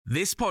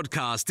This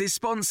podcast is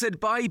sponsored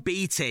by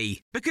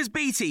BT, because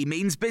BT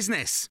means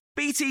business.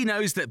 BT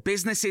knows that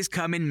businesses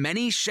come in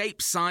many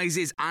shapes,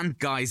 sizes and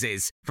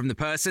guises, from the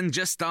person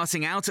just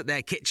starting out at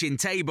their kitchen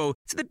table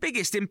to the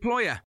biggest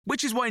employer,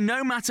 which is why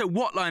no matter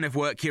what line of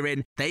work you're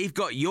in, they've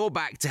got your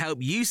back to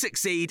help you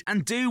succeed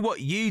and do what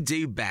you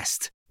do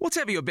best.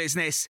 Whatever your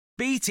business,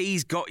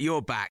 BT's got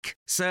your back.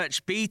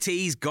 Search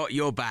BT's got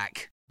your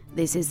back.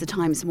 This is the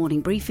Times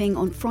morning briefing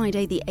on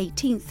Friday the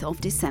 18th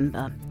of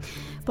December.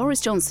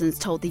 Boris Johnson's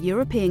told the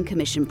European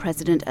Commission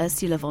President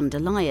Ursula von der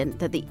Leyen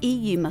that the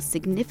EU must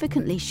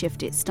significantly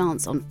shift its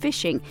stance on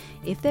fishing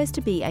if there's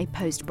to be a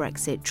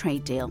post-Brexit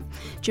trade deal.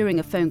 During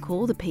a phone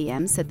call, the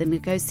PM said the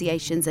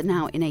negotiations are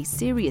now in a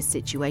serious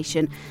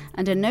situation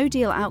and a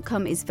no-deal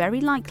outcome is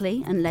very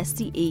likely unless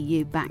the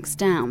EU backs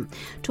down.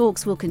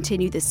 Talks will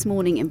continue this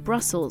morning in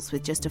Brussels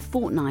with just a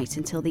fortnight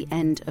until the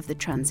end of the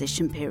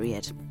transition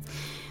period.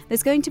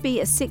 There's going to be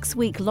a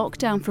 6-week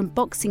lockdown from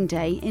Boxing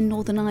Day in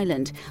Northern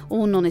Ireland.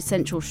 All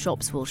non-essential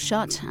shops will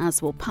shut,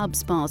 as will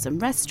pubs, bars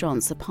and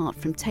restaurants, apart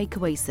from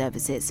takeaway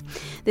services.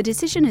 The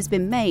decision has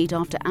been made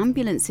after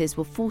ambulances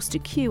were forced to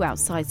queue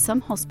outside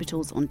some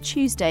hospitals on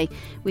Tuesday,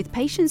 with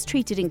patients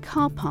treated in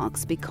car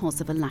parks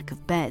because of a lack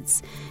of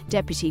beds.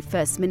 Deputy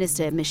First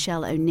Minister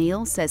Michelle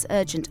O'Neill says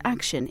urgent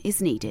action is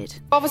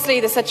needed. Obviously,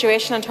 the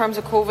situation in terms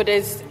of COVID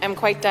is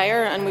quite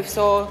dire, and we've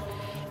saw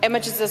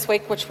images this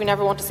week which we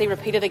never want to see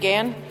repeated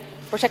again,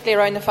 particularly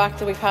around the fact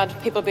that we've had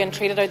people being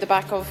treated out the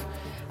back of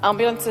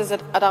ambulances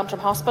at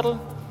Antrim Hospital.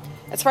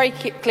 It's very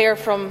clear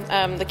from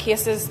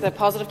the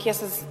positive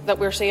cases that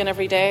we're seeing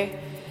every day,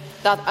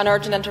 that an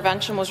urgent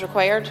intervention was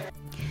required.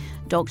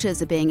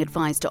 Doctors are being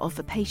advised to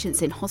offer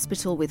patients in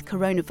hospital with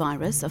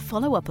coronavirus a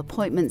follow-up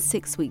appointment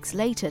 6 weeks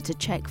later to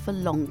check for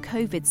long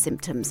COVID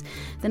symptoms.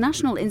 The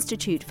National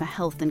Institute for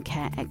Health and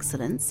Care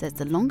Excellence says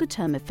the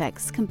longer-term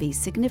effects can be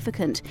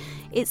significant.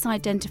 It's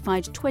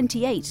identified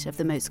 28 of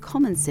the most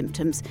common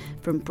symptoms,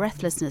 from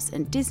breathlessness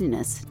and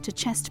dizziness to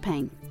chest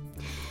pain.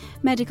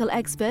 Medical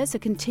experts are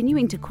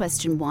continuing to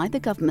question why the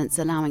government's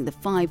allowing the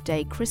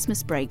 5-day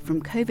Christmas break from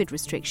COVID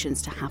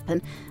restrictions to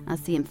happen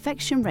as the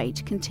infection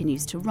rate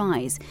continues to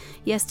rise.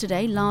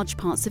 Yesterday, large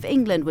parts of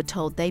England were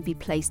told they'd be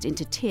placed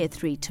into Tier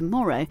 3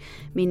 tomorrow,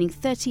 meaning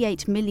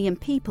 38 million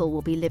people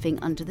will be living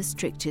under the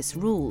strictest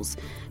rules.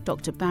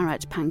 Dr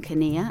Bharat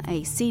Pankania,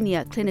 a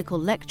senior clinical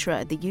lecturer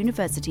at the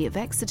University of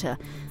Exeter,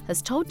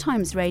 has told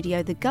Times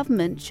Radio the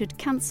government should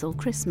cancel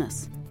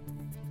Christmas.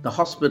 The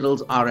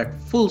hospitals are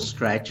at full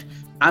stretch.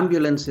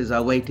 Ambulances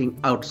are waiting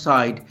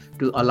outside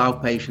to allow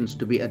patients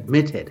to be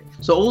admitted.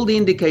 So all the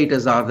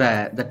indicators are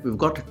there that we've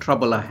got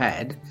trouble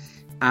ahead,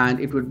 and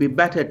it would be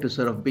better to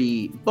sort of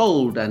be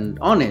bold and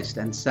honest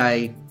and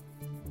say,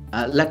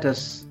 let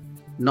us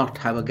not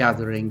have a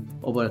gathering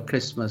over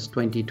Christmas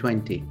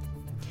 2020.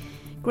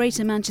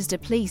 Greater Manchester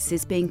Police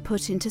is being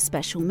put into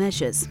special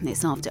measures.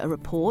 This after a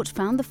report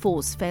found the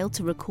force failed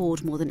to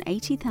record more than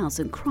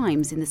 80,000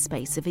 crimes in the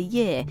space of a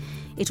year.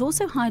 It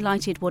also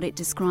highlighted what it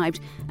described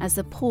as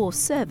the poor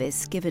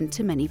service given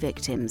to many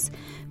victims.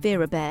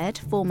 Vera Baird,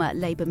 former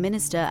Labour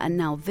Minister and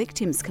now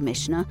Victims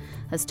Commissioner,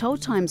 has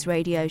told Times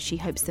Radio she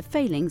hopes the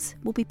failings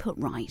will be put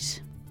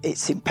right.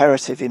 It's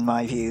imperative, in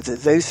my view,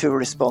 that those who are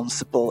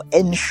responsible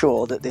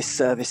ensure that this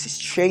service is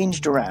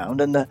changed around,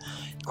 and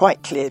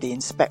quite clear the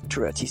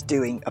Inspectorate is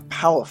doing a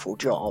powerful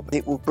job.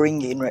 It will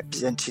bring in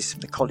representatives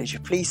from the College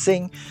of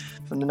Policing,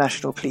 from the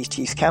National Police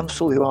Chiefs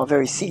Council, who are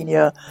very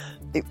senior.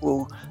 It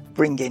will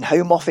bring in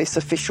Home Office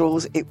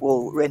officials. It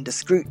will render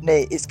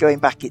scrutiny. It's going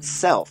back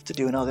itself to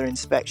do another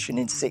inspection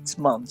in 6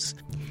 months.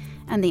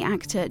 And the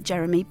actor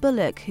Jeremy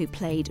Bulloch, who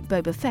played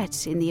Boba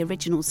Fett in the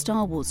original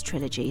Star Wars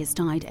trilogy, has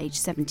died aged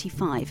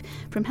 75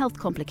 from health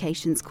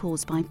complications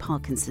caused by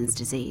Parkinson's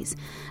disease.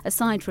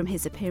 Aside from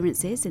his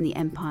appearances in The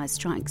Empire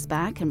Strikes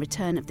Back and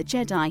Return of the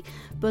Jedi,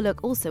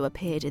 Bulloch also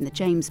appeared in the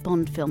James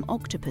Bond film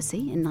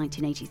Octopussy in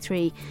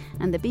 1983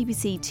 and the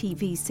BBC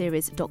TV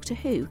series Doctor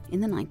Who in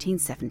the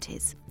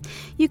 1970s.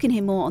 You can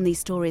hear more on these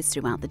stories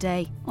throughout the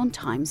day on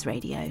Times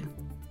Radio.